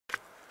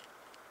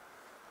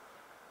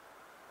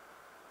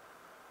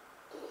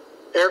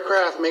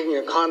Aircraft making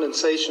a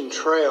condensation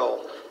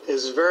trail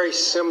is very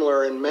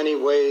similar in many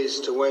ways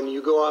to when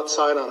you go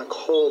outside on a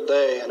cold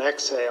day and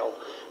exhale.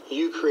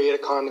 You create a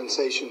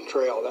condensation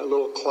trail. That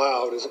little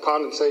cloud is a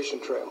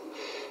condensation trail.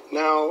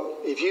 Now,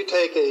 if you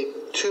take a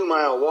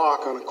 2-mile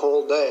walk on a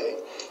cold day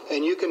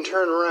and you can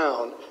turn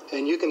around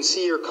and you can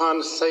see your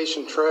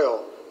condensation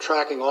trail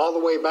tracking all the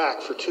way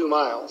back for 2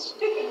 miles.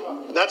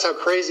 That's how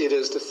crazy it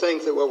is to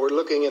think that what we're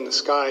looking in the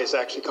sky is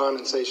actually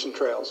condensation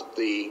trails.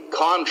 The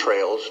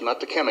contrails,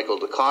 not the chemical,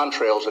 the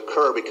contrails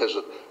occur because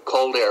of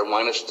cold air,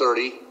 minus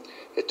 30.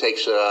 It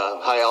takes a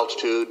high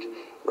altitude,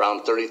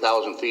 around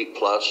 30,000 feet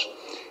plus.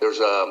 There's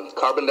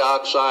carbon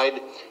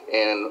dioxide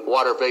and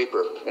water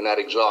vapor in that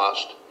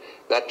exhaust.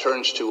 That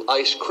turns to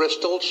ice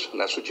crystals, and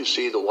that's what you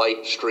see, the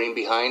white stream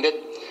behind it.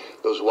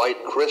 Those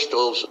white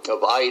crystals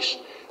of ice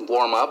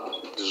warm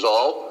up,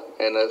 dissolve,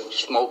 and the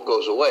smoke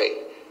goes away.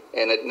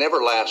 And it never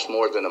lasts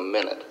more than a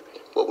minute.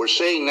 What we're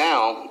seeing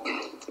now,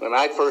 and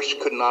I first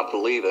could not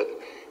believe it,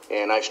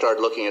 and I started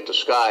looking at the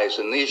skies,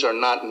 and these are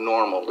not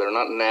normal. They're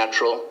not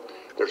natural.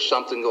 There's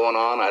something going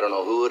on. I don't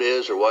know who it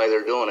is or why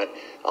they're doing it.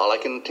 All I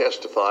can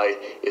testify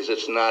is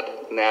it's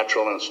not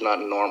natural and it's not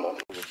normal.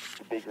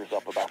 The beaker's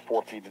up about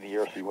 4 feet in the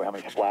air, so you have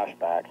any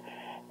splashback.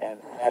 And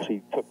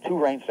actually took 2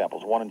 rain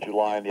samples, one in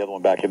July and the other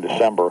one back in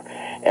December.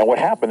 And what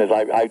happened is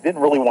I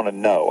didn't really want to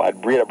know.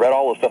 I'd read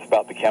all the stuff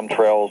about the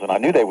chemtrails, and I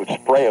knew they would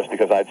spray us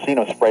because I'd seen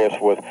them spray us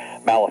with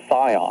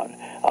malathion.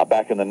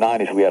 Back in the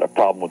 90s, we had a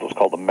problem with what's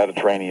called the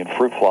Mediterranean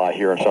fruit fly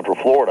here in Central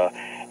Florida,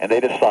 and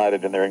they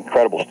decided in their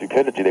incredible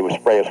stupidity they would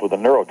spray us with a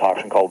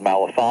neurotoxin called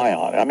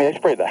malathion. I mean, they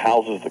sprayed the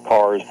houses, the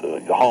cars,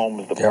 the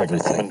homes, the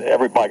everything.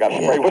 Everybody got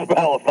sprayed with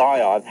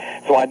malathion.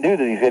 So I knew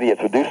that these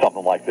idiots would do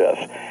something like this.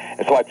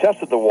 And so I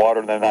tested the water,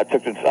 and then I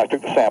took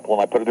the sample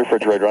and I put it in the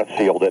refrigerator and I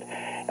sealed it.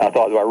 And I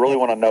thought, do I really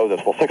want to know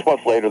this? Well, 6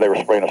 months later, they were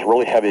spraying us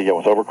really heavy again. It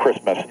was over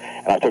Christmas,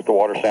 and I took the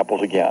water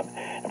samples again.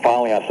 And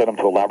finally, I sent them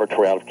to a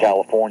laboratory out of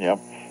California,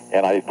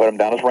 and I put them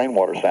down as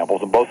rainwater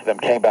samples, and both of them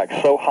came back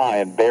so high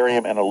in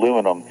barium and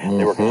aluminum,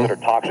 they were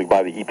considered toxic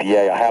by the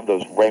EPA. I have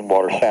those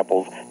rainwater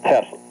samples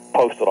tests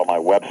posted on my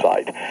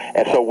website.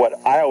 And so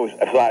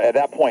at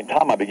that point in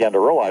time, I began to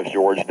realize,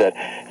 George, that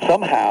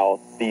somehow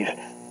these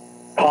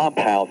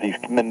compounds,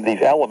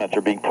 these elements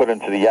are being put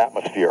into the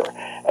atmosphere.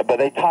 But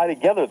they tie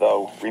together,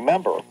 though,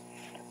 remember,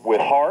 with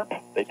HAARP,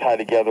 they tie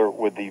together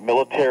with the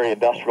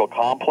military-industrial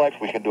complex.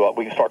 We can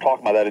start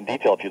talking about that in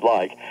detail if you'd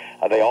like.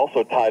 They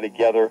also tie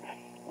together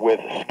with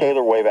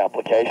scalar wave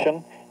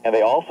application, and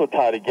they also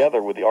tie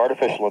together with the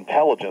artificial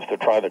intelligence they're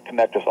trying to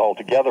connect us all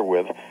together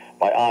with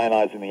by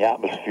ionizing the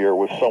atmosphere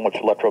with so much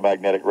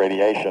electromagnetic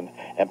radiation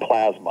and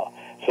plasma.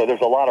 So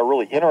there's a lot of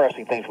really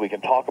interesting things we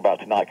can talk about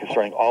tonight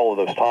concerning all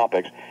of those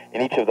topics,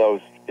 and each of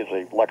those is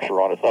a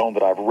lecture on its own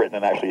that I've written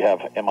and actually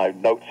have in my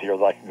notes here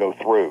that I can go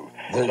through.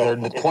 There are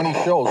 20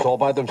 shows all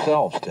by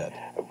themselves, Ted.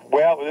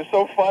 Well, it's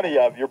so funny.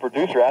 Your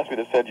producer asked me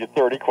to send you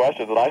 30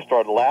 questions, and I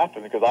started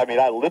laughing because,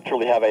 I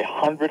literally have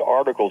 100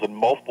 articles in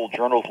multiple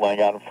journals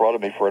laying out in front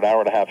of me for an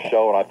hour-and-a-half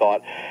show, and I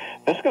thought,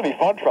 this is going to be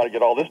fun trying to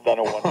get all this done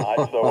in one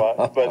night.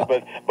 So,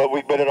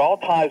 but it all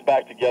ties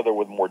back together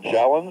with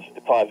Morgellons.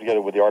 It ties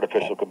together with the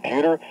artificial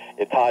computer.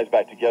 It ties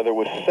back together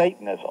with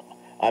Satanism.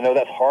 I know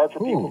that's hard for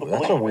people to believe.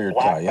 That's a weird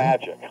black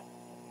magic.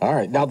 All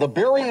right. Now, the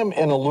barium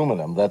and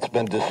aluminum that's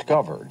been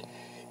discovered,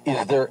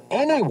 is there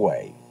any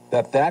way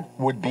that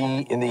would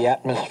be in the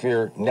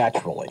atmosphere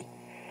naturally?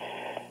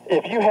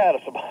 If you had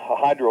some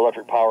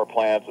hydroelectric power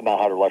plants, not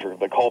hydroelectric,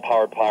 but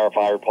coal-fired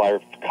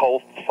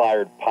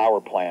power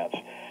plants,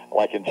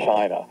 like in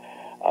China,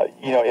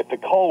 if the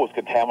coal was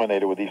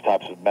contaminated with these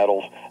types of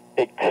metals,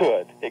 it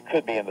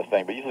could be in the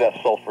thing, but usually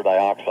that's sulfur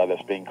dioxide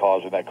that's being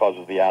caused, and that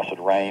causes the acid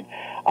rain.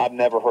 I've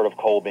never heard of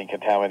coal being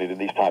contaminated in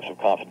these types of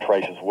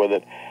concentrations with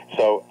it,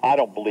 so I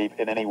don't believe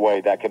in any way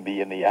that can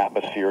be in the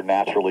atmosphere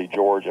naturally,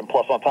 George. And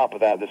plus, on top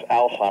of that, this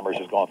Alzheimer's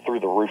has gone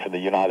through the roof in the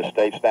United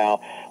States now.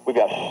 We've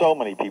got so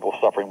many people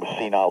suffering with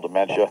senile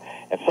dementia,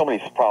 and so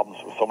many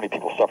problems with so many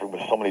people suffering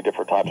with so many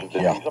different types of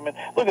disease. Yeah.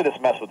 Look at this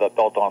mess with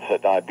adult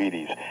onset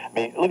diabetes.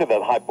 Look at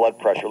that high blood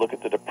pressure. Look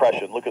at the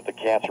depression. Look at the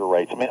cancer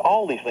rates.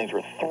 All these things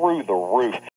are through the roof.